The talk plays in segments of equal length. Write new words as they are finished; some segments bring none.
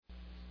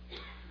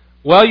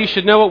Well, you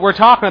should know what we're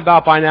talking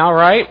about by now,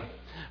 right?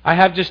 I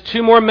have just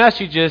 2 more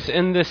messages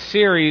in this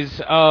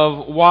series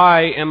of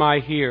Why Am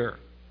I Here?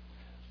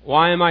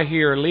 Why am I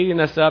here?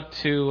 Leading us up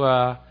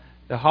to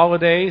the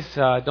holidays.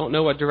 Don't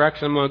know what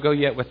direction I'm going to go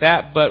yet with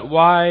that, but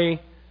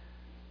why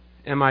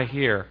am I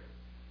here?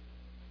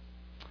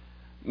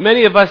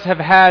 Many of us have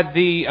had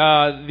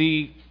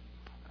the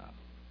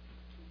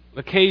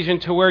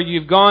occasion to where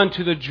you've gone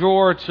to the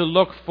drawer to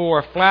look for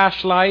a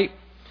flashlight.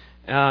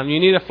 You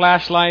need a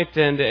flashlight,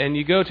 and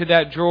you go to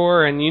that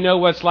drawer, and you know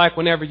what it's like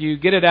whenever you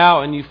get it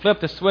out and you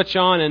flip the switch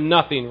on and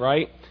nothing,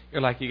 right?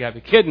 You're like, you got to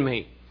be kidding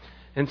me.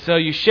 And so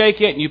you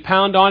shake it and you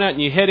pound on it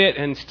and you hit it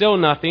and still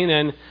nothing.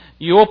 And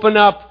you open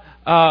up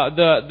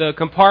the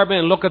compartment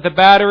and look at the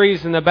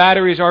batteries, and the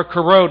batteries are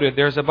corroded.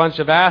 There's a bunch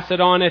of acid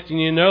on it, and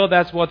you know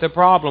that's what the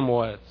problem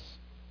was.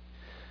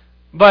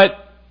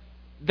 But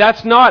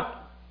that's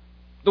not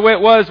the way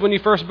it was when you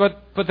first put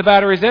the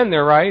batteries in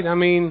there, right? I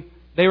mean,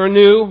 they were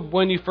new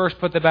when you first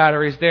put the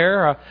batteries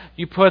there.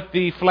 You put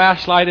the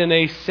flashlight in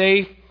a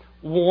safe,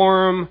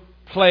 warm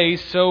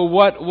place. So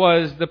what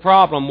was the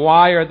problem?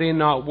 Why are they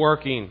not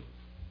working?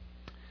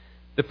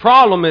 The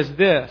problem is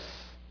this,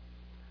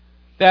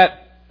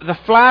 that the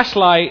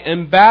flashlight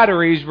and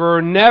batteries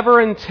were never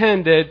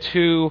intended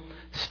to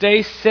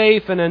stay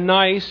safe in a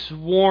nice,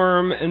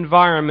 warm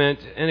environment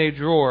in a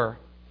drawer.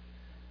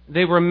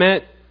 They were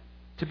meant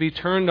to be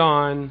turned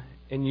on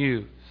and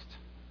used.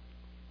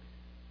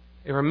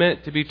 They were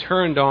meant to be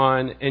turned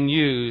on and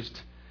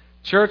used.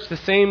 Church, the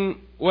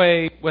same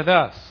way with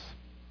us.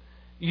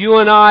 You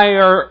and I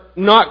are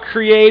not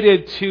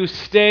created to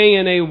stay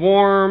in a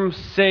warm,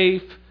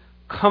 safe,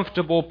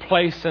 comfortable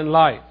place in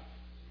life.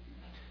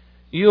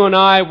 You and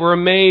I were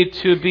made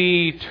to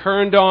be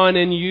turned on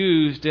and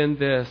used in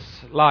this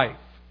life.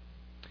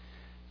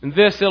 And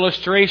this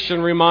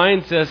illustration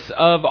reminds us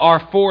of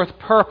our 4th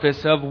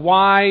purpose of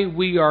why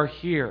we are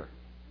here.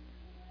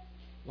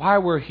 Why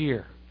we're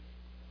here.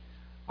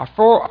 Our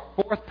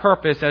 4th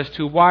purpose as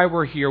to why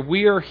we're here.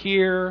 We are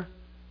here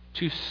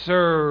to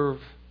serve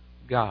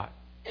God.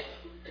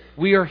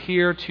 We are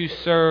here to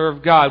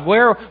serve God.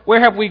 Where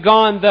have we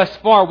gone thus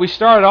far? We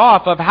started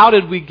off of how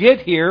did we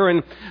get here,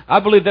 and I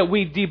believe that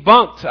we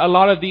debunked a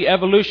lot of the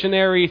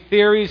evolutionary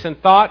theories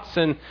and thoughts,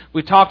 and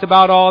we talked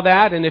about all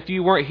that. And if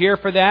you weren't here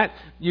for that,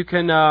 you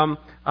can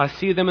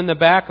see them in the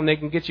back, and they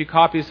can get you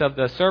copies of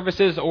the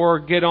services, or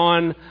get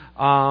on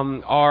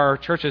our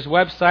church's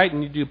website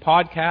and you do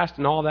podcast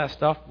and all that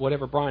stuff,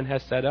 whatever Brian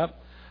has set up.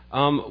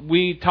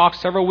 We talked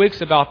several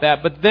weeks about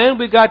that, but then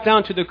we got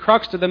down to the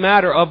crux of the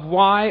matter of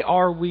why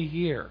are we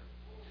here?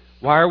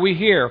 Why are we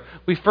here?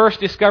 We first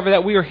discovered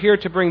that we are here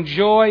to bring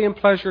joy and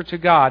pleasure to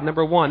God.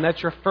 Number 1,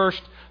 that's your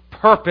first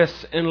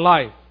purpose in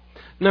life.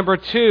 Number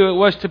 2, it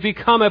was to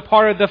become a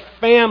part of the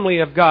family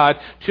of God,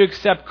 to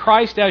accept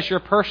Christ as your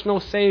personal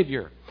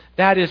Savior.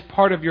 That is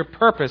part of your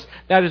purpose.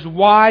 That is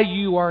why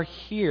you are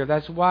here.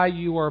 That's why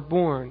you are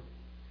born.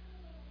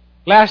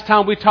 Last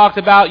time we talked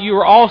about you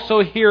are also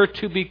here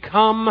to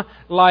become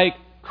like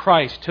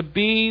Christ, to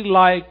be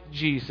like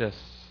Jesus.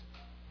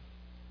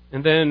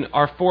 And then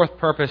our 4th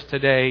purpose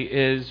today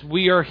is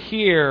we are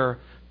here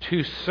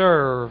to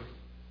serve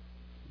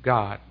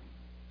God.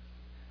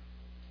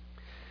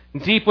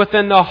 Deep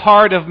within the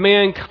heart of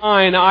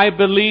mankind, I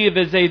believe,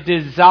 is a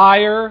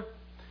desire,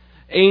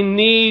 a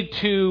need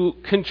to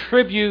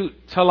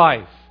contribute to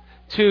life,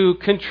 to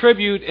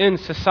contribute in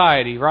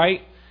society,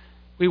 right?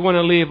 We want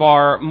to leave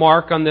our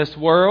mark on this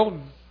world.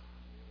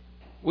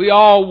 We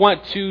all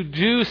want to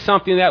do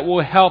something that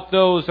will help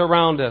those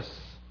around us.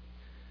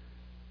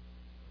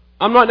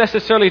 I'm not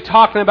necessarily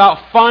talking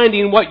about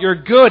finding what you're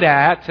good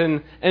at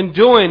and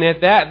doing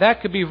it.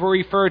 That could be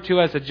referred to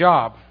as a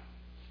job.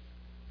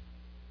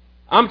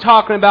 I'm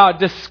talking about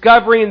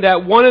discovering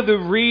that one of the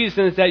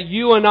reasons that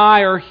you and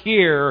I are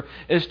here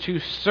is to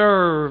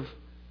serve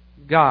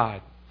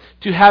God.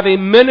 To have a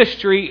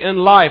ministry in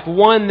life,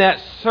 one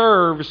that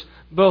serves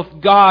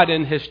both God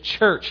and His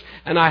church.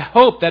 And I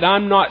hope that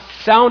I'm not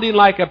sounding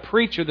like a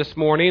preacher this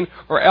morning,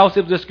 or else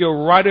it'll just go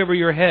right over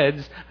your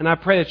heads. And I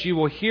pray that you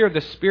will hear the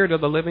Spirit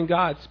of the living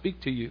God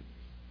speak to you.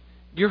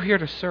 You're here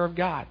to serve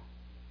God.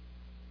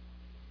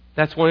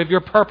 That's one of your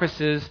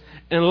purposes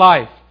in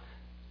life.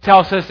 It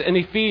tells us in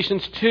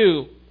Ephesians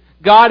 2,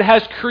 God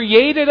has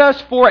created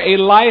us for a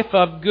life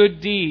of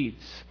good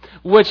deeds,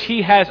 which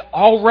He has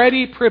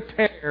already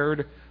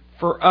prepared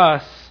for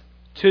us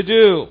to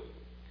do.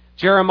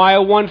 Jeremiah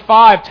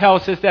 1:5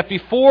 tells us that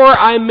before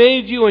I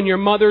made you in your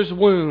mother's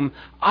womb,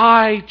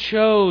 I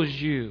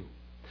chose you.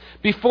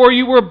 Before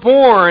you were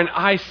born,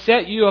 I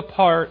set you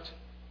apart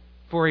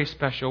for a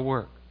special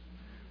work.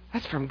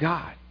 That's from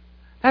God.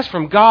 That's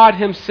from God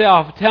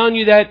Himself, telling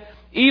you that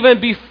even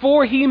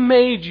before He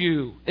made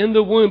you in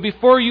the womb,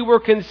 before you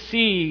were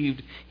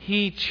conceived,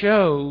 He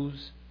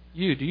chose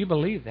you. Do you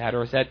believe that,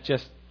 or is that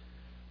just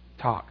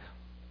talk?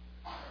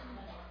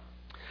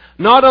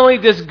 Not only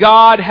does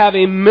God have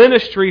a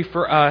ministry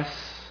for us,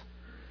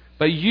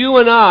 but you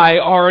and I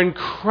are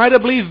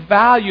incredibly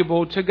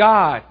valuable to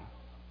God.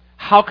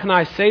 How can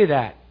I say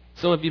that?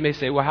 Some of you may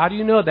say, well, how do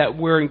you know that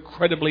we're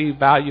incredibly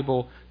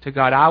valuable to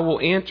God? I will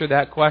answer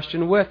that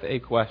question with a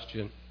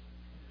question.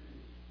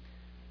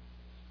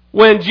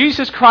 When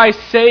Jesus Christ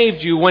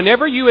saved you,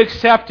 whenever you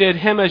accepted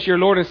Him as your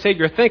Lord and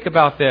Savior, think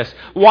about this.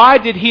 Why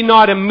did He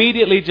not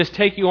immediately just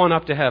take you on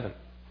up to heaven?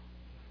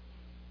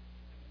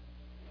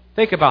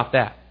 Think about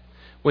that.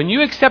 When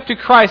you accepted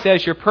Christ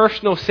as your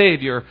personal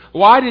Savior,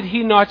 why did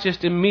He not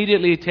just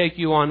immediately take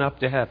you on up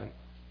to heaven?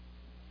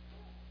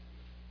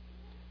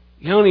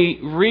 The only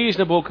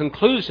reasonable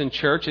conclusion,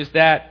 church, is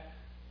that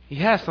He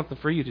has something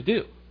for you to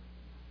do.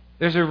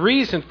 There's a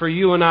reason for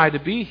you and I to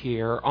be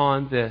here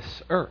on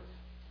this earth.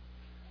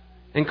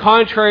 And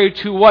contrary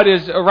to what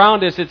is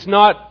around us, it's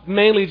not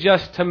mainly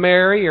just to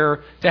marry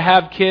or to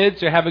have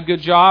kids or have a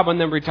good job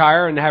and then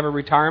retire and have a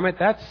retirement.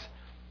 That's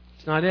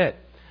not it.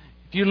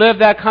 If you live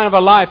that kind of a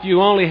life,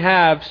 you only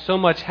have so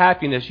much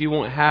happiness. You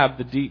won't have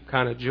the deep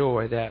kind of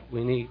joy that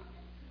we need.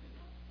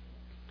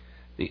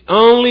 The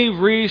only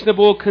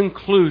reasonable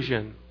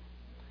conclusion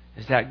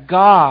is that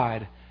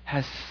God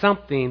has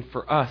something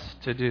for us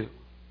to do.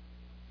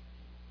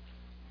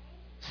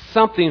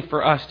 Something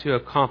for us to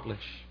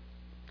accomplish.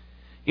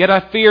 Yet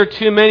I fear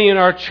too many in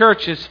our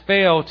churches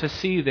fail to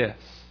see this.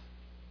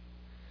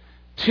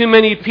 Too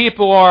many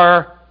people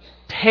are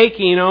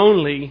taking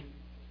only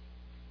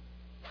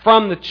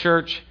from the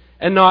church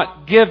and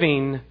not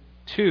giving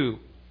to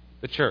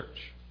the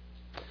church.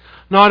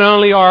 Not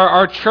only are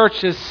our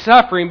churches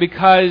suffering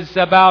because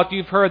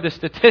you've heard the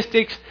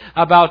statistics,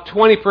 about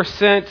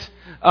 20%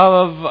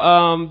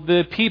 of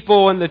the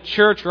people in the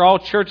church, or all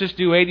churches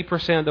do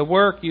 80% of the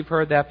work. You've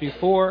heard that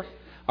before.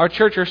 Our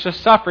churches are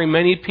suffering.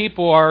 Many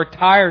people are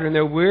tired and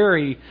they're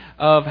weary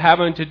of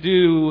having to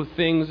do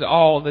things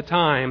all the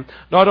time.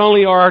 Not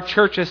only are our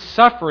churches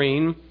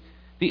suffering,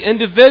 the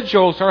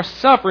individuals are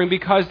suffering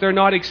because they're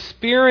not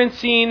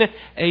experiencing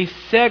a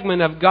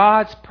segment of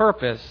God's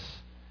purpose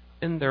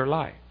in their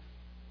life.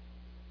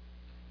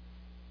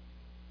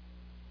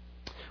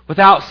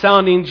 Without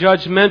sounding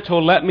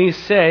judgmental, let me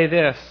say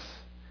this,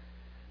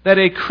 that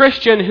a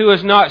Christian who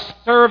is not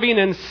serving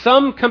in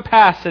some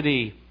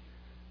capacity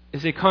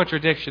is a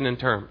contradiction in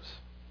terms.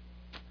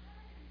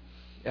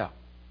 Yeah,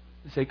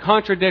 it's a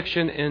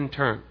contradiction in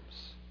terms.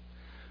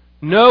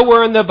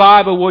 Nowhere in the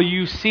Bible will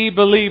you see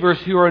believers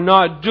who are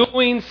not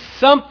doing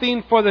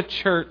something for the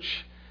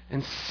church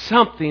and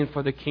something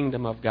for the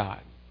kingdom of God.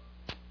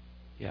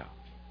 Yeah.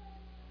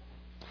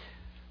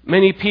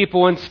 Many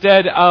people,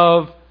 instead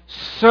of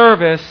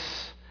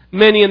service,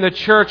 many in the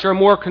church are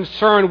more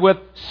concerned with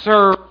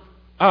serve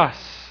us.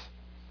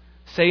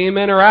 Say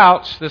amen or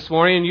ouch this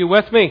morning. Are you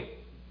with me?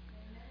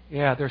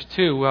 Yeah, there's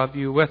two of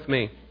you with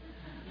me.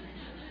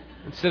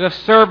 Instead of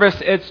service,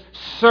 it's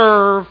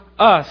serve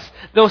us.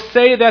 They'll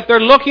say that they're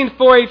looking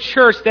for a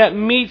church that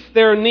meets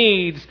their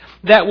needs,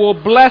 that will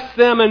bless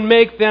them and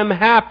make them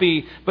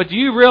happy. But do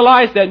you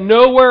realize that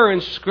nowhere in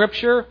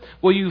Scripture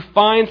will you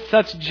find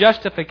such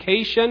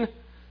justification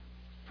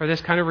for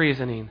this kind of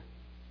reasoning?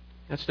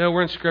 That's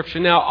nowhere in Scripture.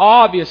 Now,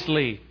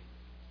 obviously,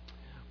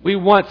 we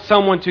want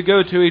someone to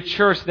go to a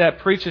church that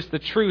preaches the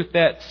truth,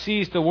 that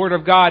sees the Word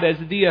of God as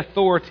the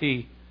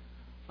authority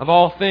of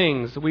all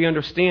things. We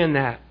understand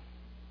that.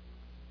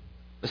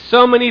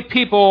 So many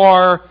people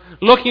are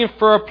looking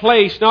for a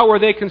place not where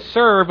they can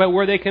serve, but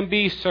where they can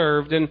be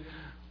served. And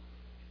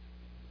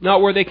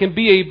not where they can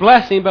be a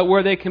blessing, but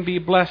where they can be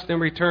blessed in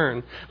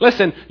return.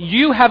 Listen,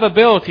 you have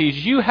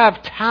abilities. You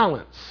have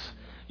talents.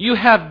 You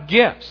have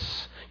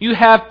gifts. You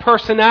have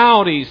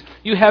personalities.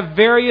 You have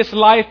various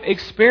life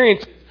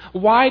experiences.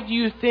 Why do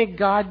you think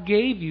God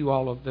gave you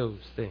all of those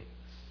things?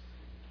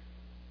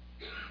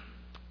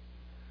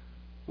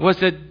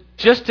 Was it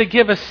just to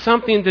give us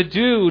something to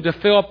do to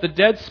fill up the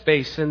dead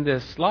space in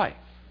this life?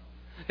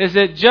 Is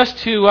it just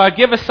to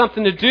give us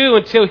something to do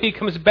until He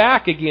comes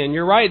back again?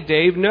 You're right,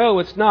 Dave. No,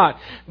 it's not.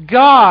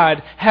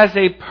 God has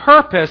a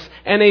purpose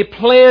and a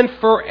plan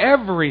for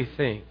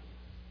everything.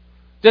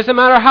 Doesn't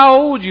matter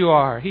how old you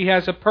are. He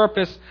has a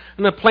purpose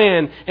and a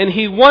plan. And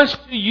He wants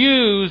to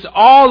use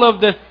all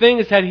of the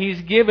things that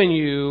He's given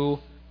you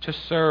to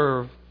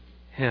serve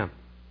Him.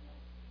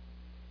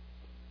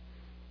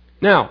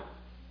 Now,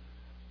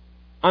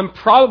 I'm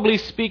probably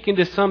speaking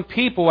to some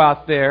people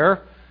out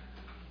there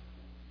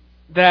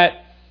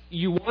that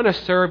you want to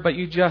serve, but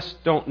you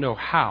just don't know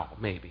how,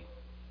 maybe.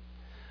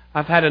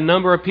 I've had a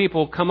number of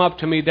people come up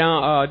to me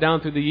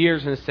down through the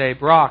years and say,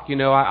 Brock,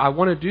 I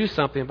want to do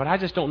something, but I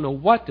just don't know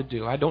what to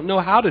do. I don't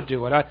know how to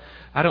do it.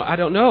 I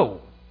don't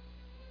know.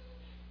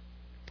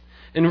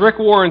 In Rick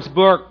Warren's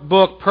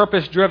book,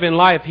 Purpose Driven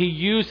Life, he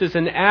uses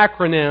an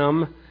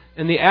acronym,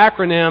 and the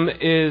acronym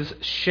is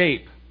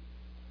SHAPE.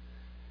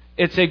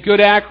 It's a good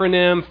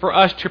acronym for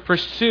us to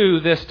pursue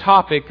this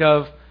topic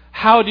of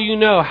how do you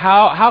know?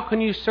 How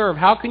can you serve?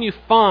 How can you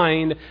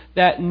find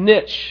that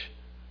niche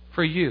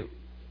for you?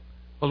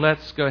 Well,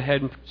 let's go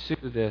ahead and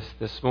pursue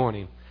this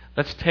morning.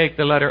 Let's take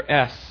the letter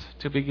S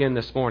to begin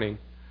this morning.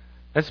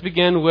 Let's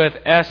begin with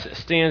S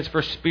stands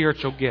for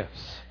spiritual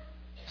gifts.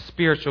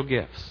 Spiritual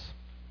gifts.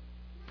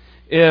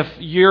 If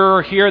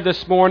you're here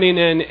this morning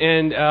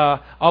and all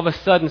of a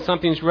sudden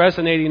something's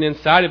resonating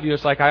inside of you,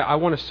 it's like, I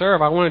want to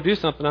serve, I want to do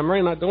something, I'm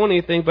really not doing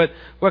anything, but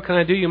what can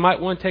I do? You might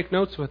want to take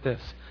notes with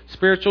this.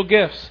 Spiritual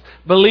gifts.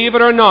 Believe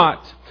it or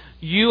not,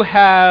 you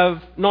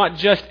have not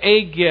just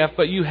a gift,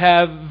 but you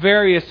have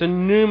various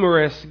and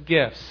numerous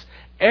gifts.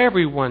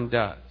 Everyone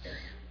does.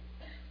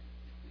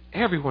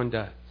 Everyone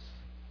does.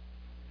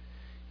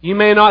 You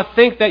may not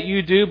think that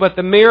you do, but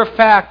the mere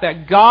fact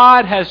that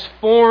God has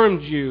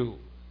formed you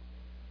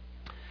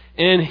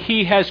and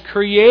He has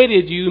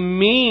created you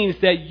means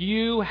that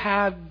you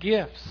have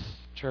gifts,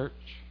 church.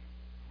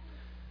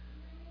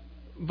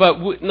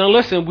 But now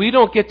listen, we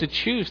don't get to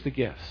choose the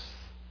gifts.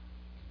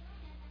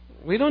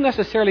 We don't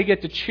necessarily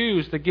get to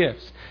choose the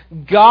gifts.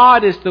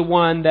 God is the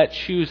one that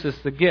chooses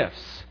the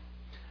gifts.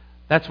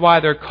 That's why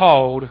they're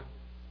called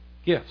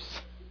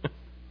gifts.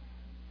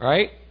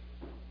 Right?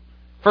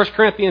 1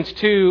 Corinthians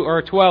 2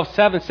 or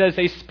 12:7 says,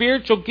 a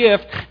spiritual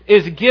gift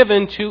is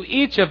given to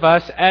each of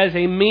us as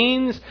a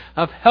means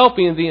of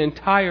helping the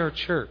entire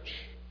church.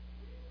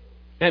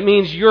 That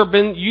means you've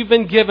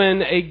been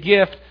given a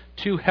gift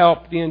to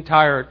help the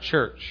entire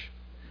church.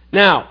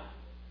 Now,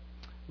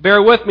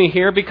 bear with me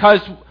here,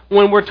 because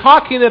when we're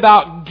talking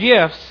about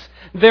gifts,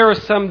 there are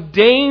some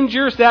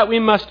dangers that we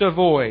must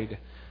avoid.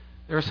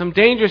 There are some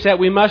dangers that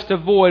we must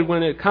avoid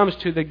when it comes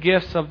to the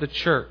gifts of the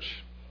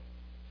church.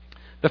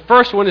 The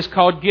first one is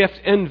called gift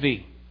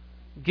envy.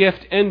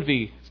 Gift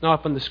envy. It's not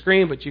up on the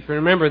screen, but you can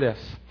remember this.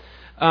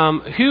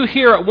 Who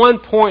here at one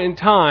point in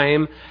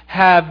time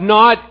have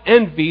not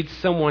envied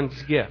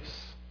someone's gifts?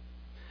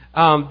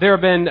 There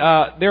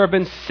have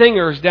been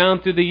singers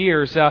down through the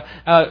years.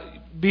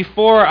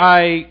 Before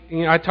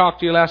I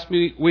talked to you last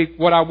week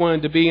what I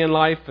wanted to be in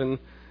life, and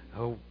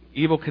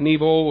Evel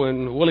Knievel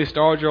and Willie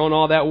Stargell and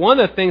all that.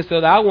 One of the things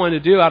that I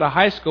wanted to do out of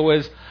high school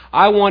is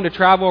I wanted to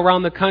travel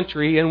around the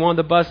country in one of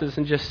the buses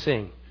and just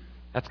sing.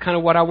 That's kind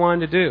of what I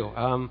wanted to do.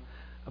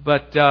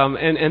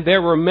 And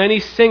there were many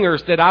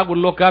singers that I would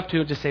look up to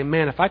and just say,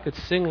 man, if I could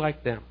sing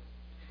like them,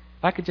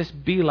 if I could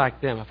just be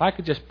like them, if I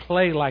could just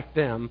play like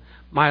them,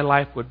 my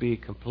life would be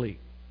complete.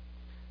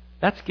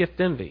 That's gift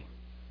envy.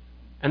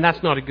 And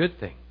that's not a good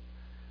thing.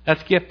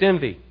 That's gift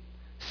envy.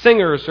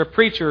 Singers or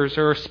preachers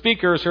or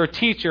speakers or a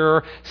teacher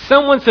or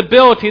someone's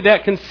ability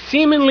that can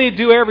seemingly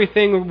do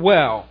everything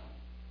well.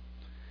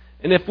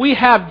 And if we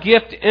have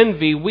gift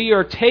envy, we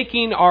are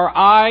taking our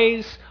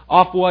eyes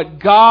off what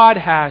God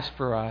has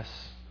for us.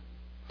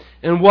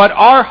 And what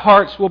our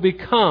hearts will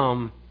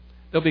become,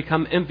 they'll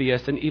become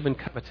envious and even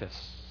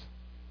covetous.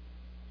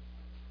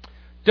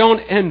 Don't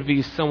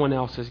envy someone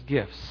else's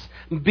gifts.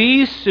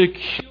 Be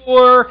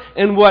secure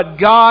in what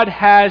God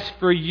has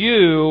for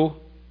you,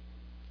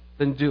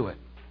 then do it.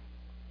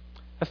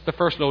 That's the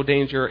first little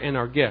danger in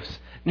our gifts.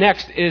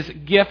 Next is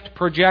gift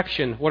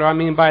projection. What do I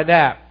mean by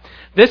that?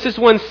 This is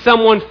when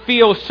someone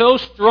feels so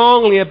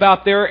strongly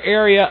about their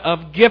area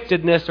of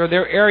giftedness or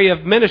their area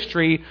of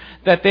ministry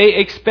that they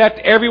expect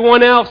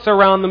everyone else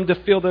around them to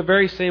feel the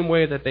very same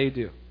way that they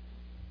do.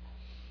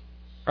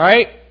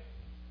 Right?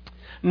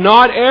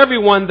 Not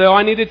everyone, though,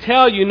 I need to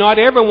tell you, not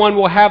everyone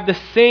will have the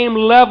same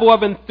level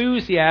of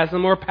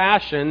enthusiasm or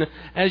passion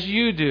as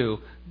you do.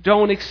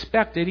 Don't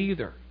expect it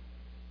either.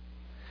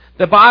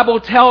 The Bible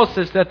tells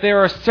us that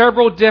there are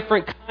several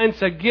different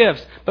kinds of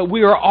gifts, but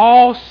we are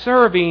all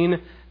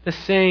serving the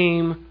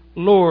same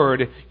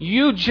Lord.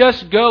 You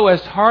just go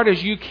as hard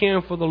as you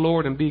can for the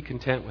Lord and be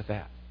content with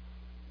that.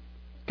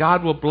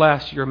 God will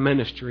bless your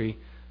ministry,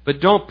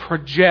 but don't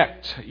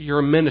project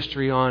your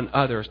ministry on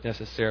others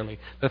necessarily.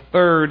 The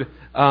third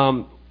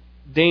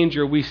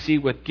danger we see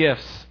with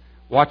gifts,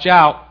 watch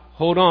out,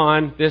 hold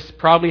on, this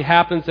probably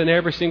happens in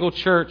every single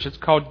church. It's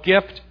called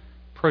gift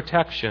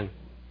protection.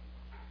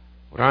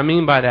 What do I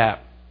mean by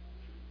that?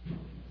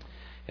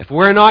 If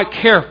we're not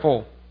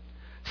careful,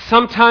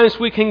 sometimes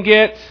we can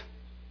get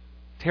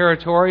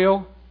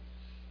territorial.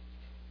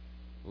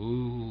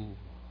 Ooh,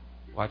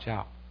 watch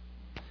out.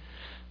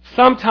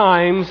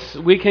 Sometimes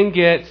we can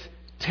get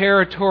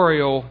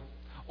territorial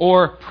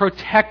or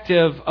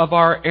protective of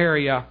our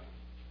area,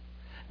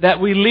 that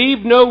we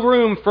leave no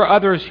room for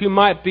others who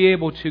might be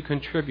able to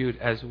contribute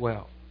as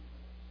well.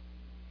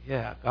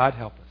 Yeah, God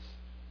help us.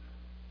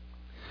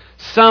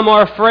 Some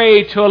are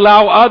afraid to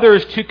allow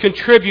others to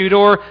contribute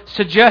or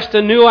suggest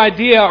a new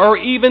idea or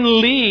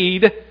even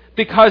lead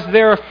because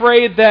they're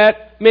afraid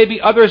that maybe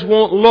others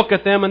won't look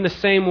at them in the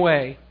same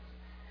way.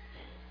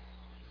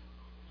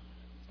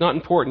 It's not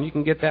important. You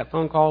can get that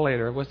phone call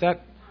later. Was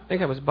that? I think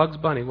that was Bugs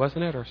Bunny,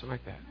 wasn't it? Or something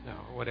like that. No,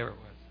 whatever it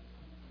was.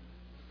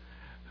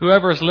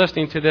 Whoever is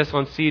listening to this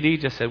on CD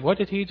just said, what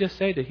did he just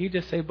say? Did he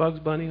just say Bugs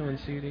Bunny on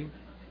CD?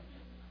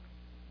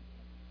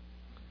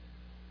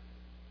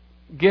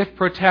 Gift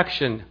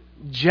protection.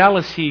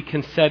 Jealousy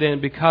can set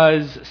in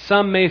because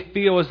some may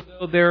feel as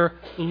though they're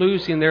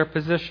losing their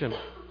position.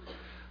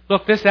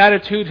 Look, this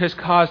attitude has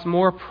caused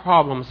more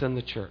problems in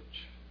the church.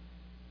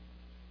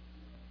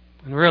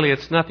 And really,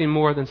 it's nothing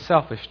more than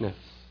selfishness.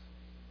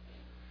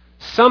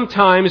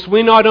 sometimes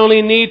we not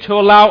only need to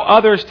allow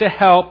others to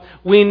help,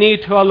 we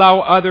need to allow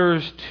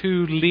others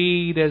to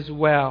lead as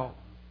well.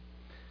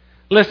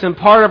 Listen,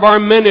 part of our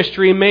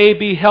ministry may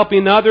be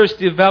helping others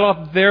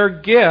develop their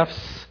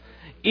gifts,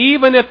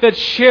 even if it's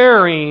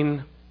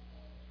sharing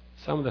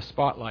some of the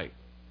spotlight.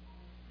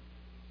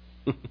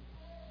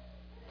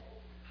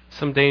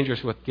 Some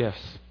dangers with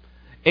gifts.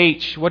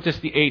 H, what does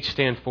the H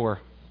stand for?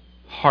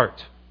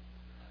 Heart.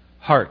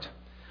 Heart.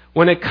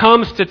 When it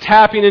comes to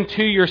tapping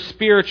into your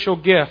spiritual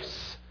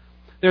gifts,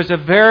 there's a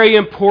very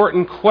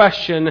important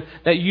question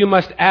that you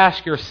must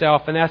ask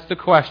yourself, and that's the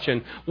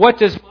question, what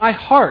does my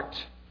heart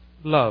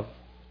love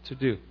to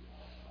do?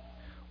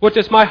 What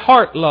does my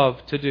heart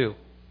love to do?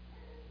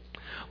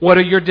 What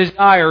are your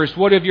desires?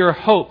 What are your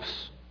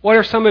hopes? What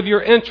are some of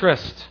your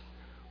interests?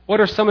 What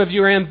are some of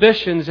your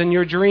ambitions and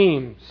your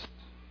dreams?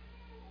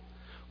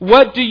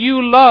 What do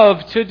you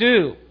love to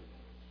do?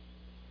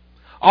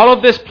 All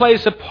of this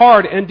plays a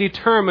part in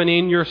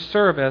determining your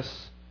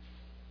service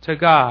to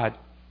God.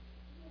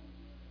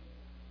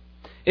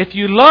 If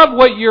you love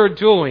what you're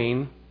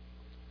doing,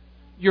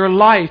 your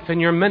life and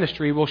your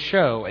ministry will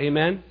show.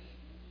 Amen?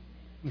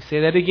 Let me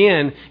say that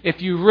again.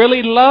 If you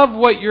really love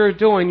what you're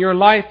doing, your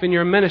life and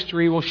your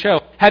ministry will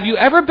show. Have you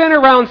ever been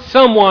around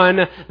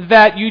someone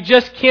that you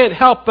just can't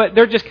help, but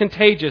they're just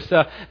contagious?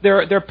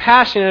 They're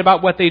passionate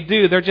about what they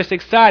do. They're just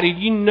excited.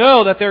 You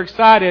know that they're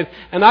excited.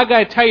 And I got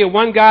to tell you,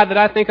 one guy that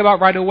I think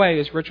about right away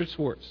is Richard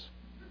Swartz.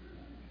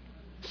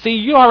 See,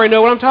 you already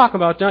know what I'm talking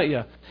about, don't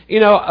you? You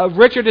know,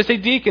 Richard is a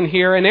deacon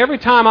here, and every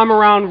time I'm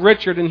around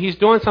Richard and he's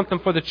doing something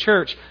for the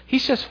church,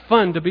 he's just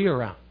fun to be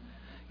around.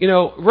 You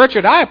know,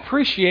 Richard, I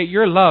appreciate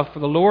your love for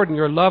the Lord and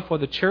your love for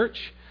the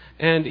church.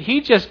 And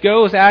he just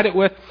goes at it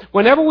with,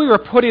 whenever we were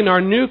putting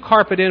our new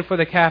carpet in for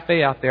the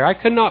cafe out there, I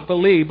could not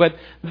believe, but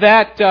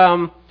that,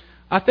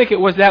 I think it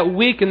was that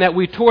weekend that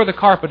we tore the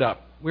carpet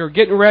up. We were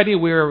getting ready,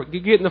 we were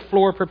getting the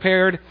floor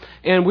prepared,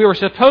 and we were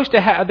supposed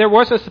to have, there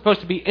wasn't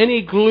supposed to be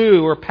any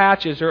glue or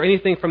patches or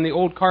anything from the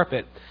old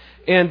carpet.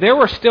 And there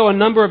were still a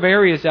number of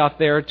areas out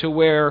there to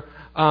where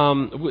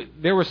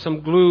there were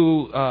some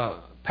glue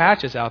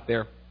patches out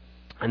there.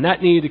 And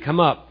that needed to come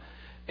up.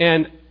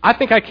 And I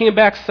think I came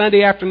back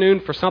Sunday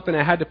afternoon for something.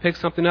 I had to pick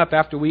something up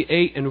after we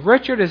ate. And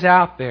Richard is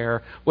out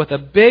there with a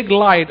big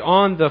light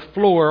on the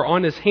floor,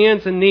 on his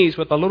hands and knees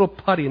with a little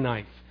putty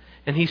knife.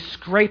 And he's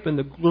scraping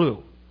the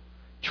glue.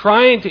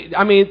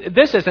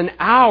 This is an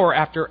hour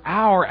after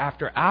hour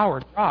after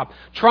hour job.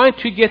 Trying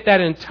to get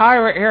that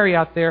entire area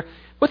out there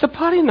with a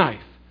putty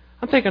knife.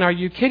 I'm thinking, are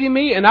you kidding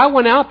me? And I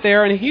went out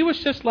there and he was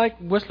just like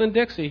whistling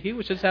Dixie. He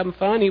was just having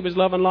fun. He was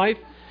loving life.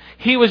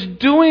 He was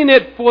doing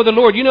it for the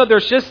Lord. You know,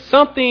 there's just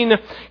something,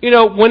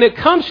 when it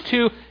comes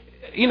to,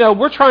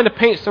 we're trying to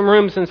paint some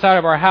rooms inside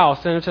of our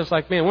house. And it's just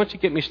like, man, once you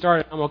get me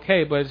started, I'm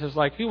okay. But it's just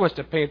like, who wants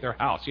to paint their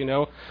house,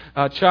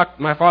 Chuck,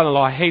 my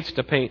father-in-law, hates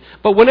to paint.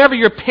 But whenever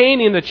you're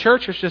painting the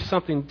church, there's just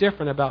something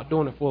different about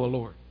doing it for the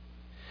Lord.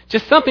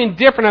 Just something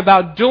different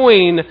about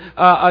doing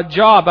a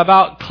job,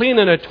 about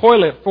cleaning a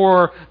toilet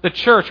for the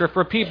church or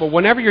for people.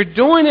 Whenever you're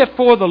doing it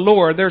for the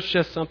Lord, there's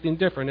just something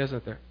different,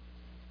 isn't there?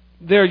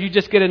 There, you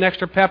just get an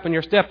extra pep in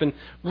your step. And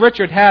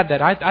Richard had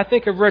that. I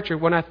think of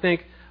Richard when I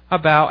think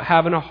about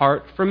having a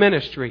heart for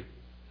ministry.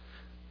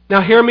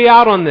 Now, hear me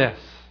out on this.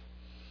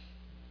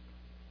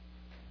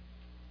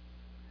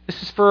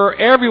 This is for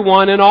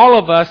everyone and all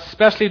of us,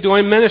 especially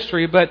doing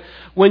ministry. But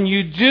when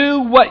you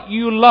do what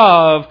you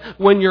love,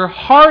 when your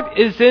heart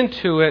is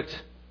into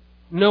it,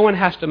 no one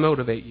has to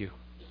motivate you.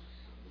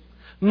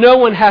 No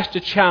one has to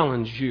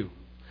challenge you.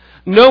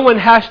 No one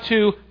has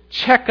to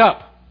check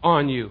up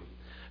on you.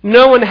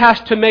 No one has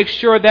to make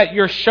sure that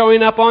you're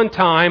showing up on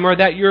time or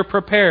that you're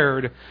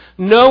prepared.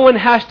 No one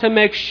has to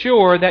make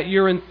sure that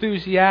you're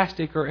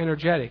enthusiastic or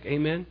energetic.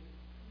 Amen?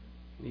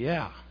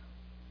 Yeah.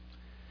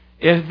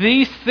 If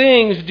these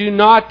things do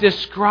not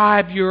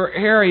describe your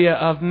area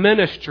of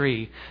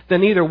ministry,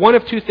 then either one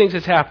of two things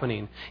is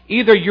happening.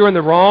 Either you're in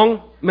the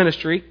wrong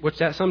ministry, which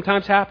that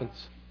sometimes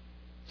happens.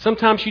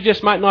 Sometimes you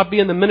just might not be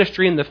in the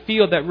ministry in the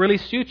field that really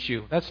suits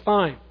you. That's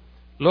fine.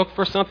 Look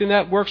for something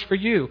that works for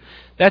you.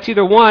 That's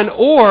either one,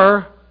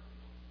 or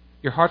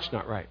your heart's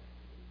not right.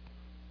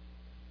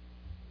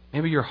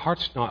 Maybe your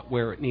heart's not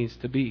where it needs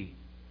to be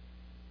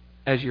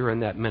as you're in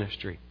that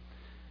ministry.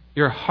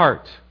 Your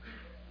heart.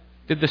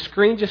 Did the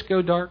screen just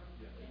go dark?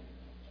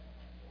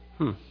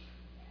 All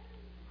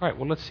right,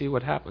 well, let's see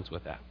what happens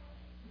with that.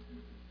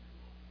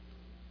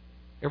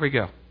 Here we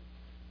go.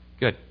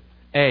 Good.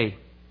 A.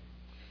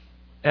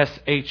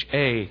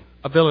 S-H-A.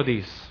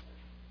 Abilities.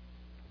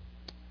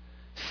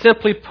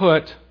 Simply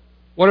put,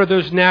 what are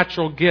those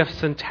natural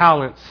gifts and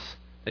talents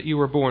that you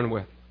were born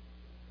with?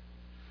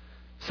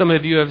 Some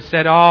of you have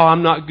said,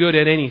 I'm not good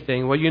at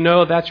anything.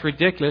 Well, that's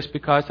ridiculous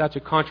because that's a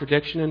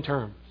contradiction in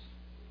terms.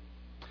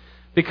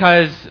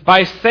 Because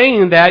by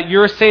saying that,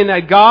 you're saying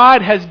that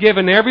God has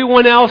given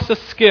everyone else a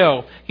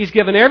skill. He's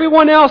given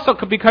everyone else,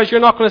 because you're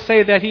not going to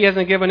say that He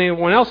hasn't given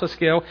anyone else a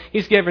skill.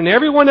 He's given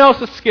everyone else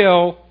a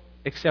skill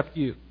except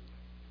you.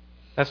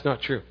 That's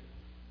not true.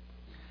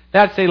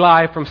 That's a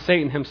lie from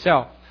Satan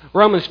himself.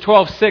 Romans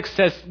 12:6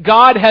 says,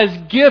 God has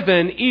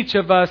given each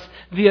of us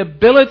the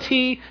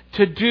ability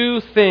to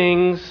do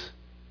things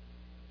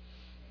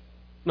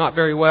not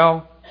very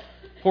well,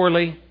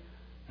 poorly.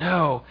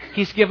 No,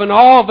 He's given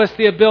all of us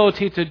the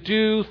ability to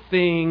do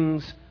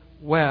things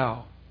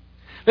well.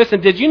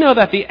 Listen, did you know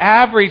that the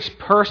average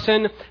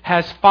person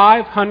has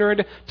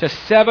 500 to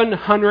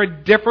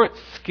 700 different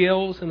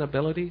skills and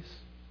abilities?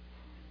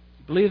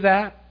 Believe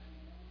that?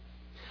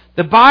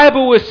 The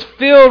Bible is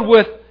filled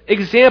with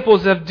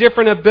examples of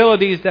different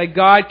abilities that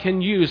God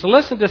can use.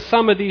 Listen to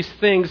some of these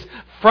things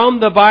from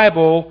the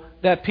Bible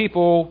that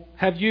people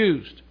have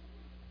used.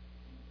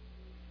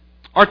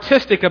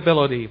 Artistic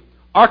ability,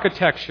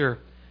 architecture,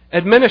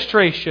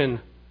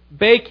 administration,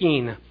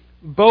 baking,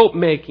 boat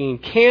making,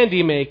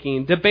 candy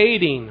making,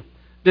 debating,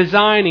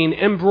 designing,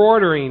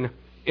 embroidering,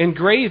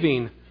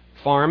 engraving,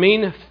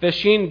 farming,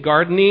 fishing,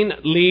 gardening,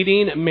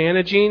 leading,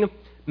 managing,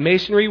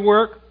 masonry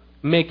work,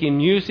 making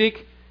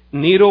music,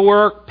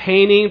 needlework,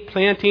 painting,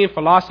 planting,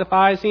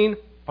 philosophizing,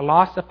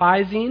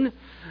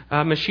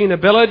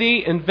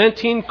 machinability,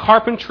 inventing,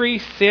 carpentry,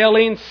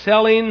 sailing,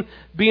 selling,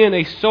 being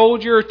a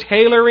soldier,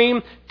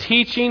 tailoring,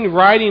 teaching,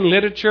 writing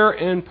literature,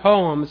 and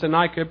poems. And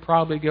I could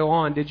probably go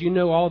on. Did you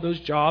know all those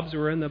jobs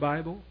were in the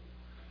Bible?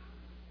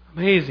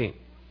 Amazing.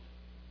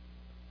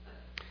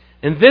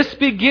 And this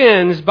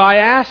begins by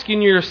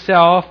asking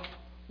yourself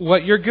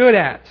what you're good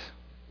at.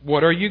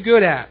 What are you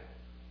good at?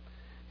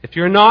 If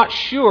you're not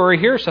sure,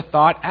 here's a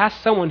thought.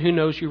 Ask someone who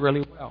knows you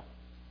really well.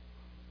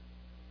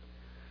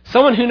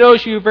 Someone who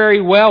knows you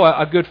very well,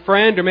 a good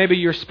friend or maybe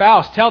your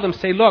spouse, tell them,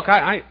 say, look,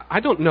 I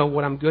don't know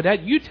what I'm good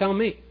at. You tell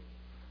me.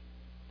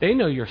 They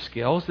know your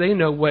skills. They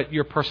know what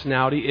your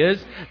personality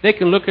is. They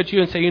can look at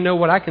you and say, you know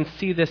what, I can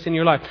see this in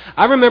your life.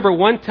 I remember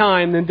one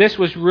time, and this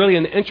was really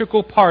an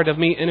integral part of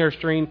me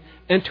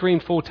entering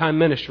full-time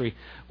ministry.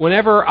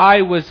 Whenever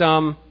I was...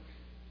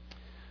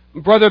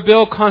 Brother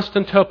Bill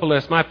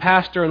Constantopoulos, my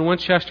pastor in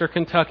Winchester,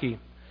 Kentucky,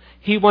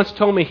 he once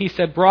told me, he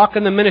said, Brock,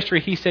 in the ministry,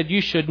 he said, you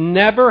should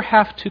never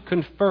have to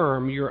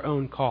confirm your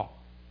own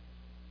call.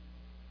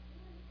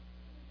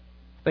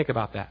 Think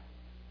about that.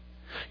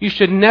 You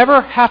should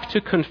never have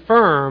to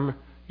confirm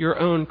your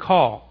own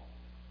call.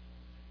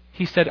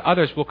 He said,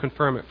 others will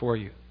confirm it for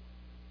you.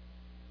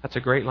 That's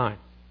a great line.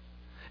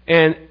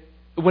 And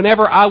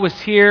whenever I was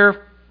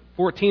here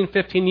 14,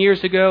 15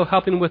 years ago,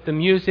 helping with the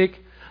music,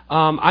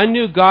 I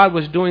knew God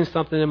was doing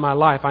something in my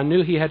life. I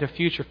knew He had a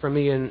future for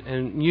me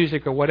in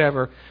music or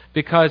whatever,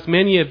 because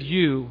many of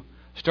you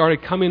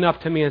started coming up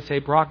to me and say,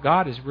 Brock,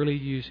 God is really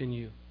using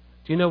you.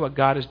 Do you know what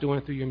God is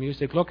doing through your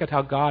music? Look at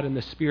how God and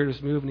the Spirit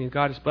is moving and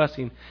God is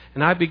blessing.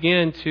 And I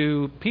began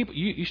to,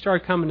 you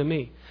started coming to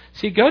me.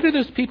 See, go to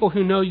those people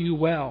who know you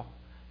well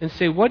and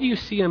say, what do you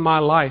see in my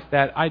life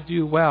that I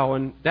do well?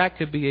 And that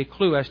could be a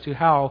clue as to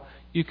how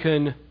you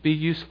can be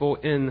useful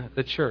in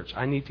the church.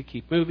 I need to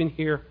keep moving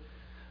here.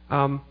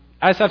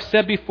 As I've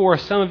said before,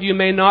 some of you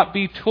may not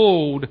be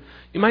told.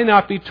 You might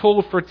not be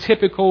told for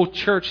typical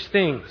church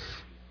things,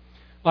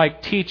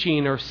 like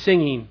teaching or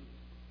singing,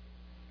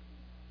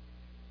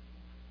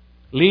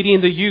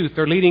 leading the youth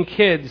or leading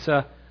kids.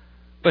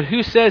 But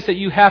who says that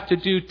you have to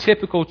do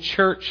typical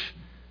church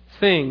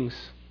things?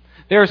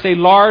 There's a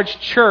large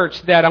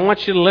church that I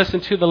want you to listen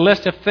to the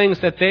list of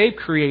things that they've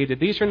created.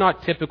 These are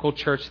not typical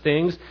church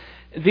things.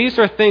 These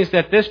are things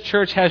that this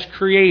church has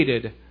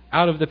created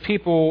out of the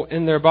people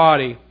in their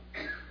body.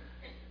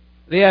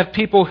 They have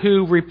people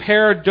who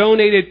repair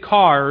donated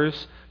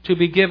cars to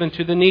be given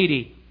to the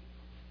needy.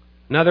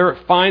 Another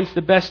finds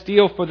the best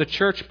deal for the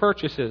church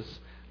purchases.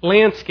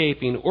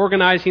 Landscaping,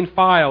 organizing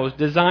files,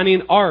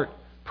 designing art,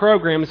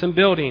 programs and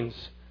buildings,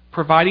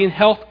 providing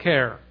health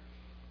care,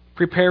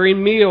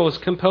 preparing meals,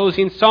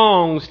 composing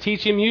songs,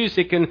 teaching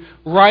music, and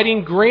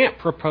writing grant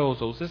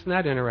proposals. Isn't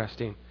that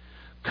interesting?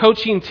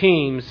 Coaching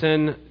teams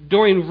and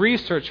doing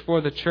research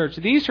for the church.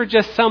 These are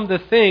just some of the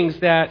things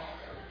that...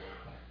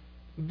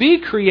 Be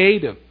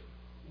creative.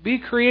 Be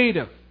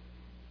creative.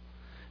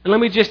 And let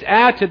me just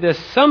add to this.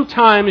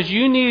 Sometimes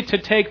you need to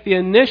take the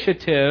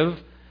initiative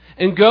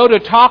and go to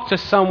talk to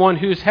someone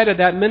who's head of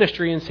that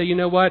ministry and say, you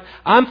know what?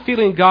 I'm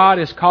feeling God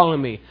is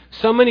calling me.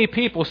 So many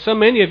people, so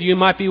many of you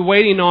might be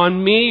waiting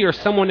on me or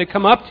someone to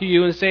come up to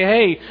you and say,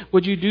 hey,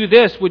 would you do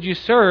this? Would you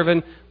serve?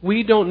 And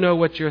we don't know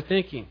what you're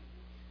thinking.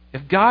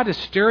 If God is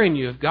stirring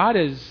you, if God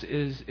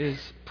is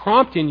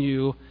prompting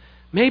you,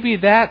 maybe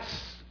that's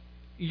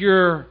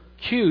your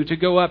cue to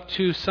go up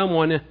to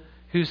someone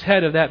who's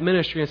head of that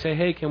ministry and say,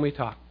 hey, can we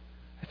talk?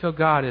 I feel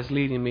God is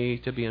leading me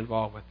to be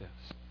involved with this.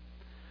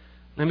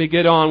 Let me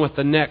get on with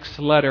the next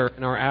letter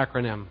in our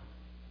acronym.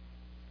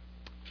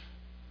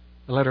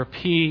 The letter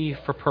P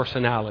for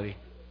personality.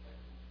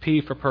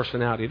 P for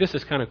personality. This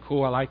is kind of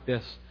cool. I like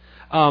this.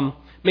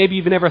 Maybe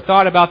you've never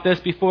thought about this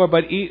before,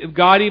 but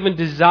God even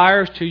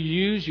desires to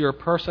use your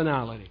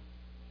personality.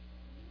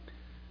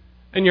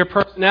 And your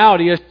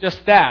personality is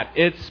just that.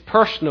 It's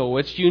personal.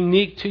 It's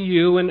unique to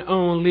you and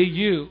only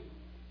you.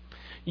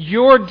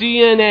 Your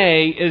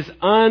DNA is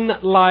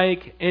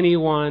unlike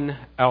anyone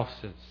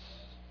else's.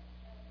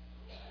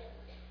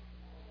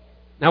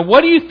 Now,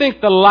 what do you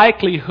think the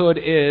likelihood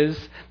is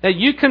that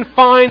you can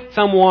find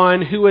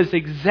someone who is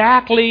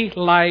exactly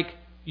like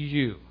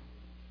you?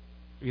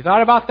 Have you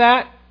thought about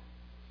that?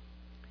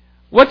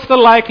 What's the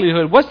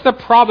likelihood? What's the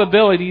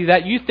probability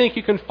that you think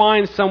you can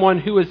find someone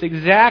who is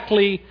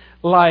exactly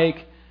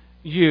like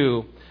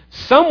you?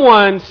 Some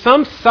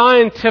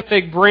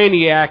scientific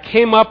brainiac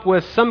came up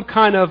with some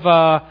kind of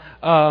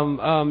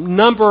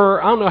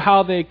number. I don't know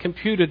how they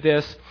computed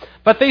this,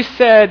 but they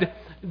said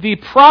the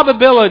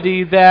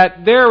probability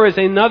that there is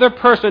another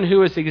person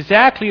who is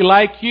exactly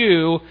like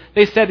you,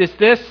 they said, is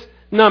this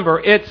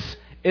number. It's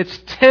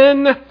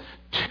 10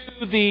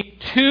 to the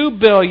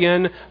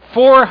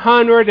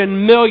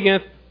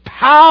 2,400,000,000th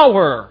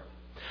power.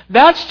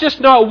 That's just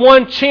not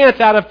one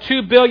chance out of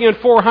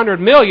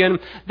 2,400,000,000.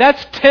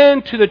 That's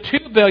 10 to the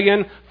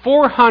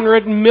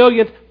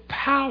 2,400,000,000th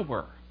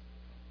power.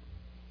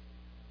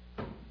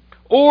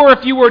 Or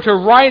if you were to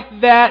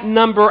write that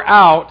number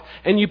out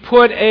and you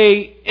put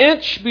an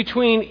inch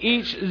between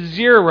each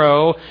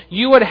zero,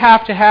 you would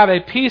have to have a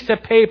piece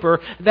of paper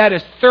that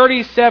is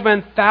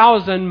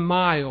 37,000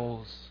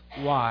 miles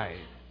wide.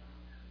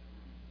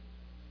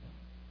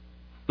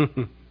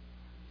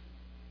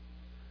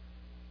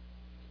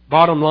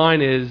 Bottom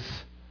line is,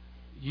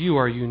 you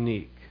are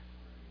unique.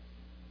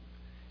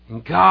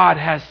 And God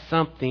has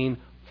something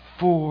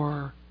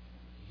for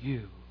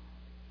you.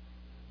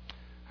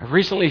 I've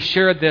recently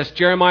shared this,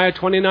 Jeremiah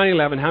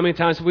 29:11. How many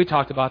times have we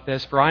talked about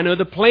this? For I know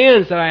the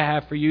plans that I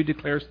have for you,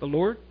 declares the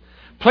Lord.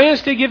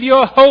 Plans to give you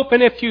a hope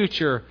and a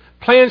future.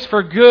 Plans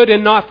for good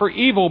and not for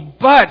evil.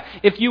 But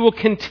if you will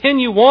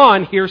continue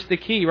on, here's the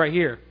key right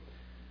here.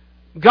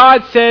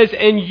 God says,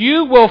 and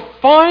you will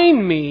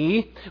find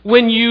me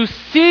when you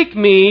seek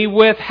me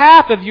with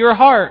half of your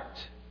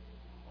heart.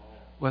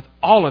 With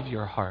all of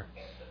your heart.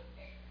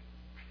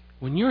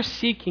 When you're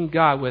seeking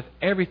God with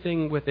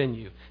everything within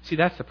you. See,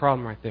 that's the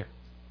problem right there.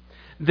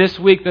 This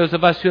week, those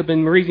of us who have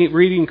been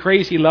reading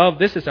Crazy Love,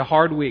 this is a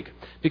hard week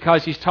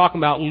because he's talking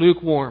about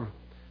lukewarm.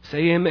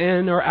 Say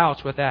amen or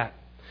ouch with that.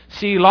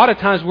 See, a lot of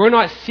times we're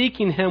not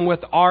seeking Him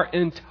with our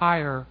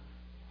entire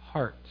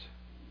heart.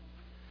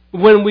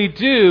 When we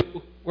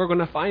do, we're going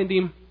to find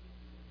Him.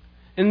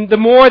 And the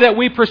more that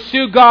we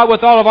pursue God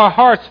with all of our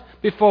hearts,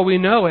 before we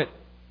know it,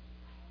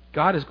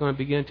 God is going to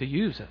begin to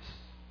use us.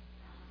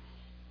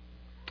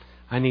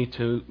 I need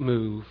to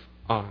move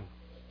on.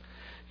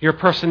 Your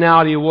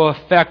personality will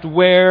affect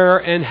where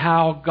and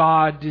how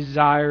God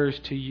desires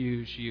to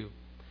use you.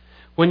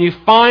 When you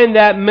find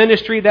that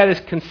ministry that is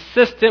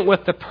consistent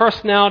with the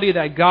personality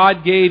that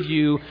God gave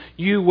you,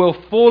 you will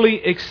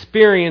fully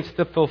experience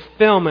the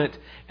fulfillment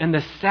and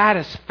the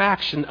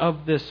satisfaction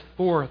of this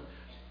fourth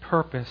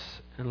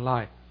purpose in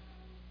life.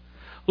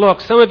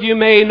 Look, some of you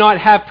may not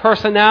have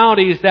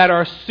personalities that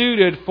are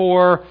suited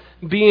for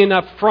being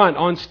up front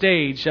on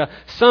stage.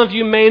 Some of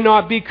you may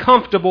not be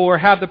comfortable or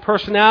have the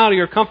personality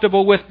or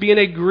comfortable with being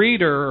a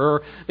greeter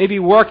or maybe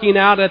working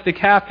out at the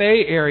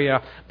cafe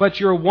area. But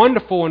you're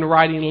wonderful in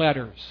writing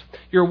letters.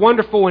 You're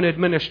wonderful in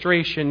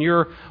administration.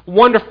 You're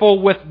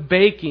wonderful with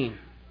baking.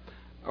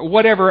 Or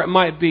whatever it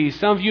might be.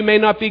 Some of you may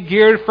not be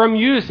geared for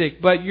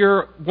music, but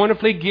you're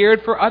wonderfully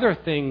geared for other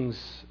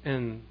things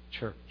in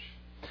church.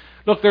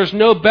 Look, there's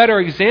no better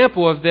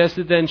example of this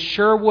than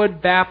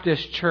Sherwood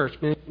Baptist Church.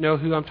 You know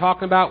who I'm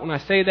talking about when I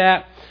say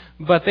that?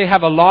 But they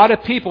have a lot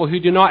of people who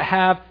do not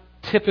have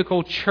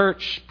typical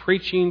church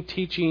preaching,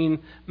 teaching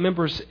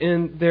members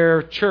in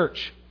their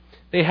church.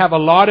 They have a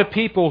lot of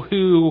people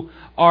who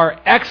are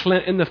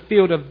excellent in the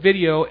field of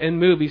video and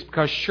movies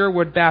because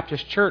Sherwood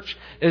Baptist Church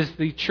is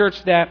the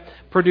church that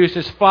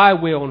produces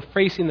Flywheel and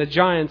Facing the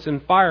Giants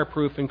and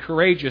Fireproof and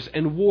Courageous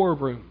and War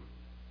Room.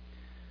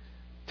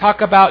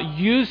 Talk about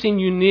using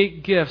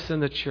unique gifts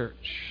in the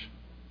church.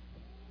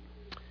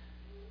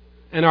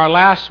 And our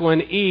last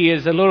one, E,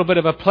 is a little bit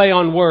of a play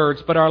on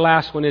words, but our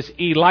last one is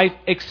E, life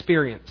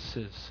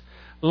experiences.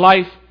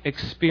 Life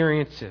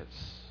experiences.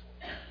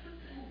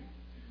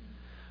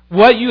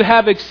 What you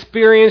have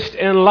experienced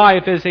in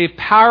life is a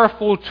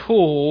powerful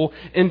tool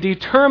in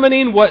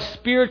determining what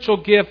spiritual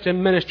gift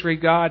and ministry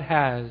God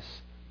has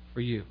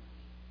for you.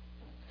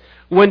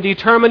 When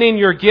determining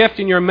your gift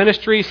and your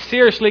ministry,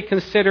 seriously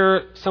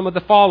consider some of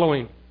the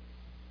following.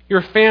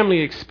 Your family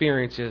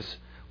experiences.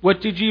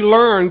 What did you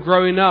learn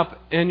growing up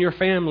in your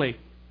family,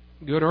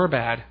 good or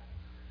bad?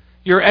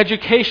 Your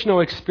educational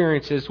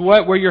experiences.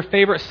 What were your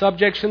favorite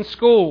subjects in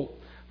school?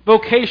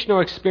 Vocational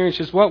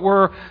experiences. What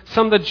were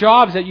some of the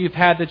jobs that you've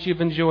had that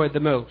you've enjoyed the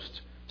most?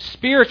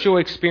 Spiritual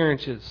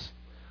experiences.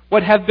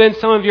 What have been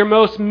some of your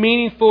most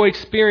meaningful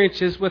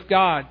experiences with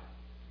God?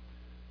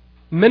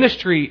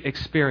 Ministry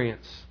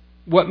experience.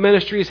 What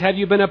ministries have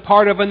you been a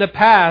part of in the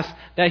past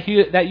that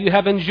you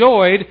have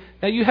enjoyed,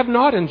 that you have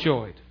not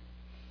enjoyed?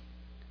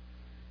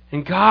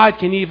 And God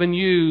can even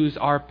use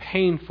our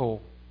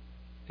painful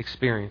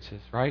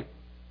experiences, right?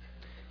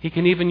 He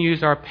can even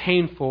use our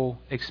painful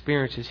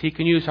experiences. He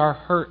can use our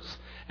hurts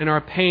and our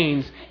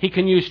pains. He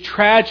can use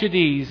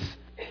tragedies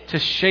to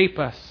shape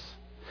us.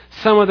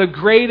 Some of the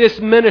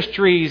greatest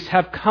ministries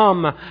have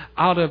come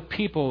out of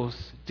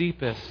people's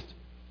deepest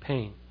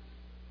pain.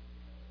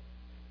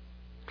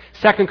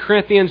 2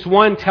 Corinthians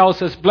 1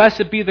 tells us,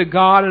 "Blessed be the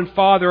God and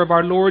Father of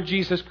our Lord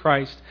Jesus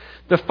Christ,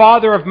 the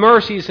Father of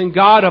mercies and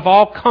God of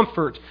all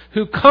comfort,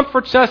 who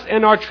comforts us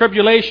in our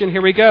tribulation,"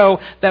 here we go,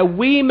 "that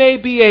we may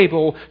be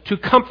able to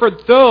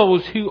comfort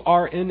those who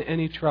are in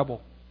any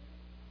trouble,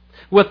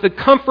 with the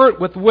comfort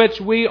with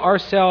which we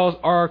ourselves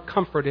are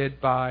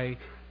comforted by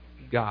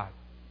God."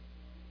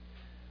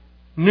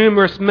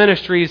 Numerous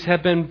ministries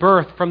have been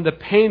birthed from the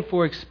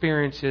painful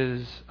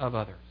experiences of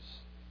others.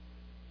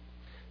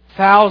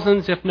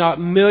 Thousands, if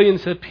not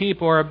millions of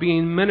people are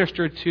being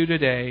ministered to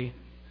today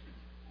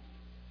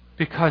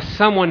because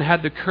someone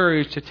had the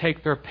courage to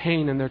take their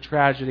pain and their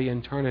tragedy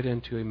and turn it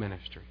into a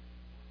ministry.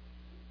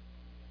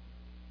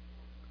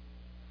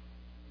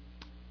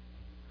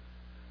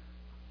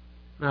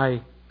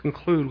 I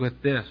conclude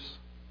with this.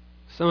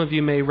 Some of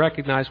you may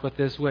recognize what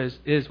this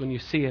is when you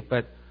see it,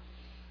 but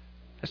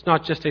it's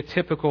not just a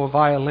typical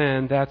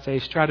violin, that's a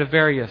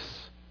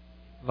Stradivarius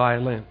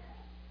violin.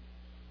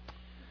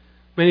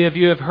 Many of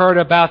you have heard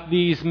about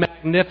these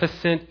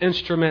magnificent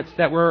instruments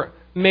that was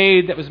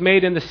made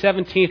in the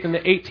 17th and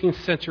the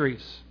 18th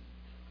centuries.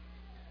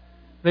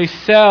 They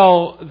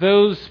sell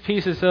those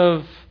pieces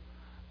of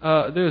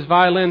those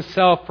violins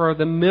sell for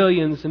the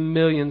millions and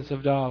millions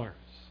of dollars.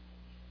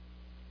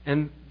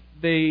 And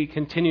they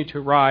continue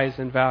to rise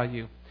in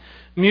value.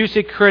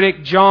 Music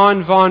critic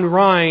John von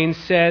Rhine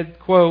said,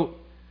 quote,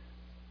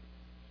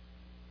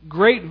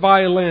 "Great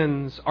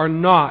violins are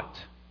not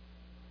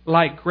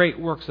like great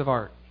works of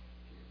art.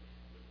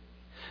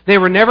 They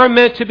were never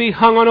meant to be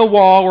hung on a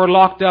wall or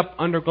locked up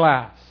under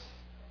glass.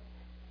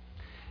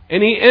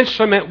 Any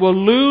instrument will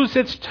lose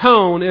its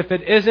tone if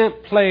it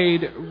isn't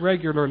played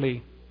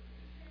regularly.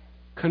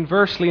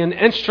 Conversely, an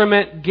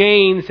instrument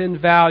gains in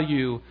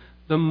value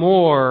the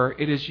more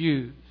it is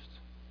used."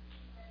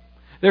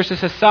 There's a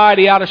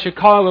society out of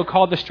Chicago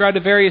called the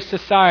Stradivarius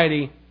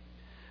Society,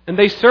 and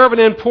they serve an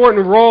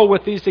important role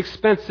with these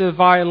expensive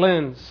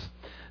violins.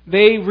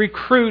 They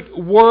recruit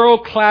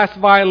world-class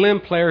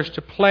violin players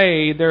to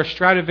play their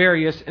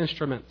Stradivarius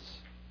instruments.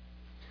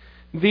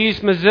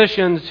 These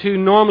musicians who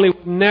normally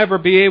would never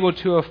be able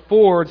to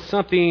afford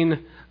something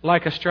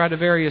like a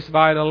Stradivarius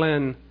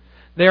violin,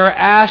 they are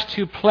asked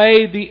to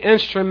play the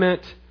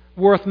instrument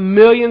worth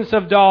millions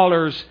of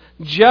dollars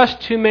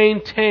just to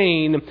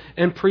maintain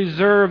and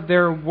preserve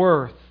their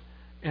worth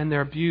and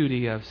their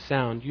beauty of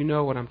sound. You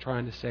know what I'm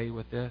trying to say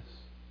with this.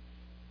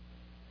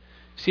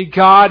 See,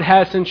 God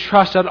has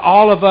entrusted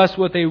all of us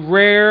with a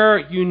rare,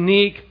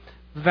 unique,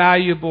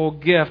 valuable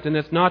gift. And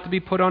it's not to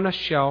be put on a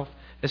shelf.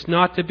 It's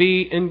not to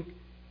be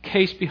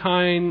encased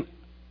behind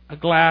a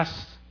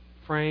glass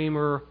frame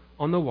or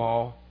on the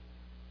wall.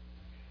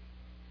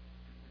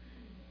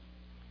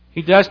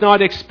 He does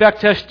not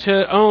expect us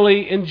to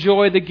only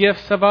enjoy the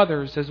gifts of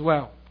others as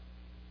well.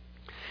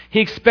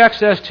 He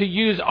expects us to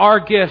use our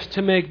gifts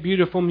to make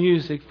beautiful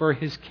music for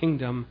His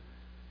kingdom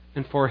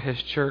and for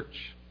His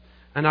church.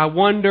 And I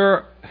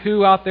wonder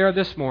who out there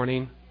this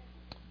morning,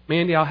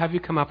 Mandy, I'll have you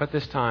come up at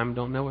this time.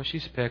 Don't know what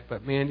she's picked,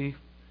 but Mandy,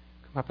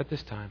 come up at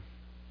this time.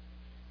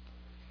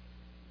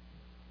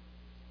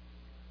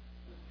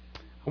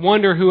 I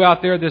wonder who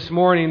out there this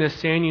morning is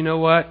saying, you know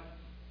what?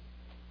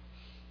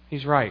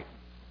 He's right.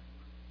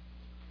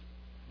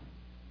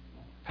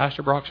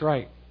 Pastor Brock's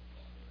right.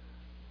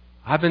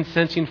 I've been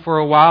sensing for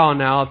a while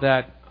now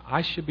that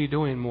I should be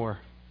doing more.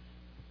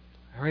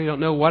 I really don't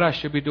know what I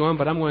should be doing,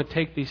 but I'm going to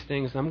take these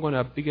things and I'm going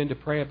to begin to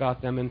pray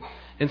about them.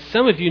 And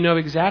some of you know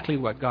exactly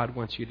what God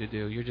wants you to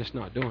do. You're just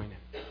not doing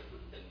it.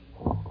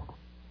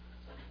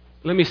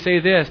 Let me say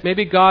this.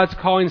 Maybe God's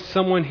calling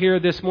someone here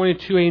this morning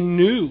to a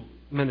new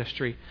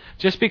ministry.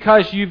 Just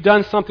because you've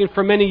done something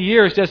for many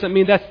years doesn't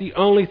mean that's the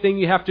only thing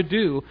you have to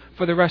do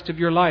for the rest of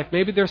your life.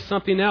 Maybe there's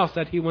something else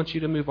that He wants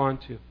you to move on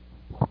to.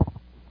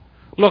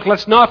 Look,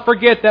 let's not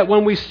forget that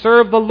when we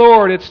serve the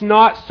Lord, it's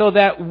not so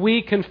that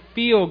we can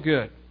feel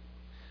good.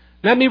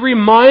 Let me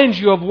remind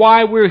you of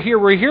why we're here.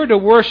 We're here to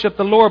worship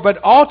the Lord,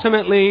 but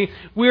ultimately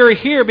we're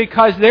here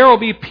because there will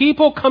be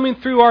people coming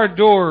through our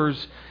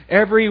doors.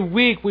 Every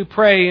week we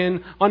pray,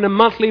 and on a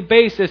monthly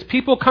basis,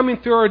 people coming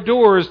through our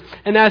doors,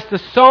 and as the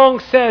song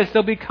says,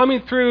 they'll be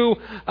coming through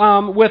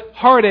with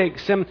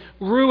heartaches and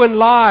ruined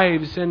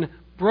lives and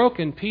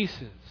broken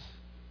pieces.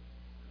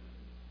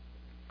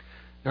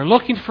 They're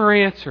looking for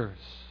answers.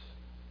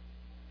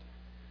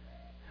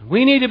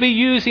 We need to be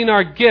using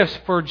our gifts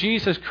for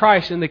Jesus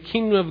Christ and the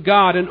kingdom of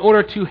God in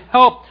order to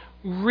help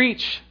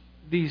reach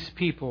these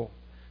people,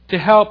 to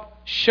help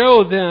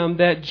show them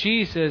that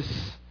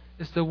Jesus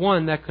is the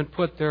one that can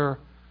put their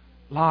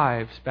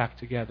lives back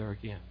together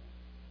again.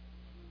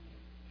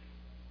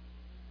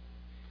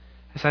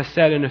 As I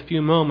said, in a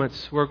few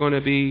moments, we're going to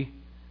be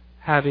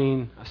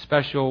having a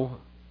special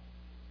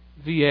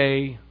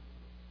VA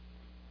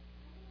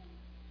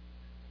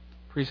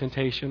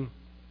presentation.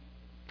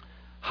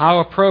 How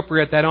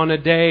appropriate that on a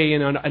day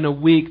and in a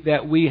week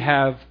that we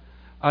have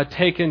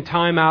taken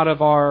time out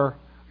of our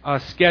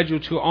schedule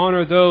to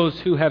honor those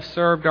who have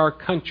served our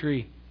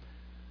country.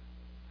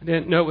 I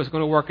didn't know it was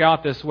going to work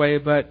out this way,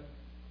 but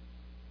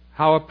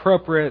How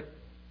appropriate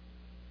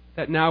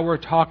that now we're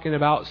talking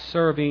about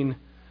serving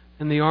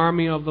in the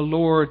army of the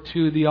Lord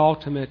to the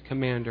ultimate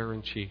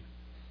commander-in-chief.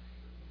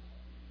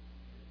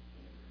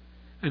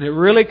 And it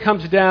really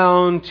comes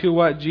down to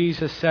what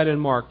Jesus said in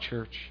Mark,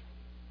 church.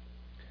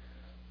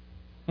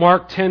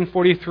 Mark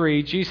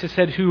 10:43, Jesus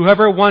said,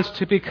 "Whoever wants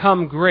to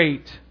become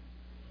great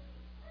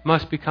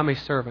must become a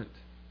servant."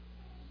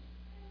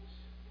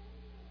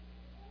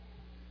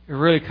 It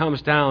really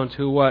comes down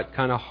to what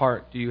kind of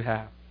heart do you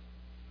have.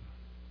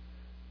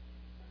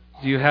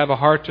 Do you have a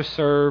heart to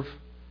serve,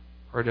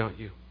 or don't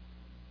you?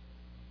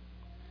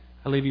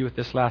 I'll leave you with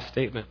this last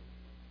statement.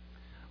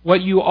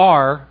 What you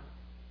are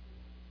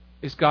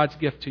is God's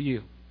gift to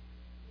you.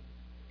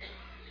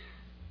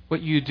 What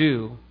you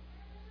do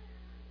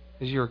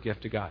is your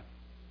gift to God.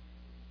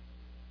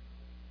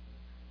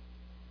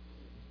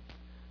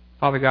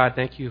 Father God,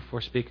 thank you for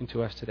speaking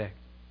to us today.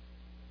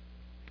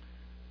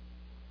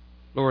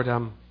 Lord,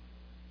 I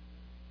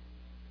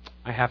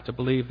have to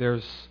believe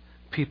there's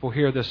people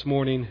here this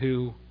morning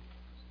who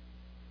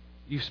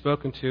you've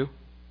spoken to.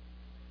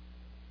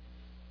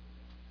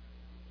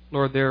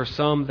 Lord, there are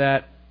some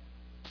that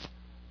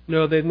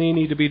know that they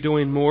need to be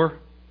doing more.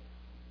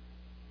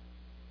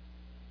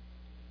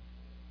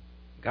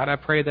 God, I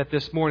pray that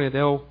this morning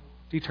they'll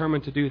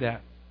determine to do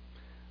that.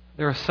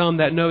 There are some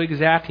that know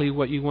exactly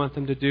what you want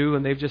them to do,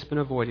 and they've just been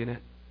avoiding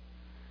it.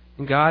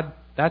 And God,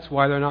 that's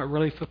why they're not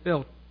really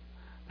fulfilled.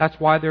 That's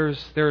why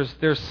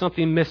there's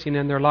something missing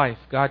in their life.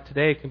 God,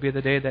 today can be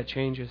the day that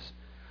changes.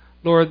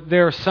 Lord,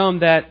 there are some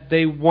that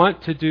they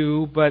want to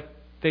do, but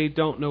they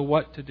don't know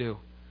what to do.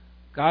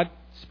 God,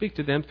 speak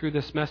to them through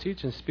this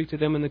message and speak to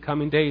them in the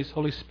coming days.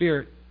 Holy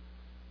Spirit,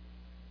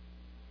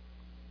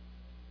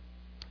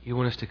 you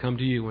want us to come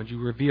to you and you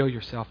reveal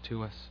yourself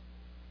to us.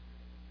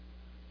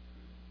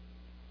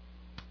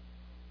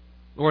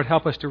 Lord,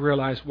 help us to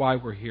realize why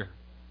we're here.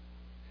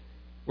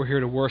 We're here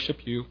to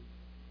worship you.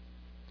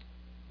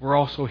 We're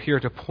also here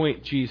to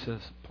point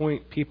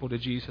people to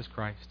Jesus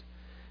Christ.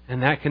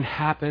 And that can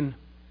happen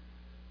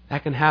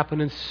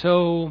in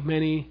so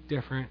many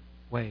different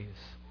ways.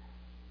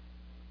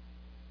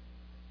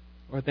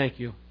 Lord, thank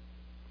you.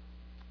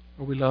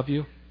 Lord, we love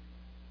you.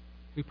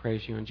 We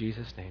praise you in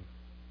Jesus' name.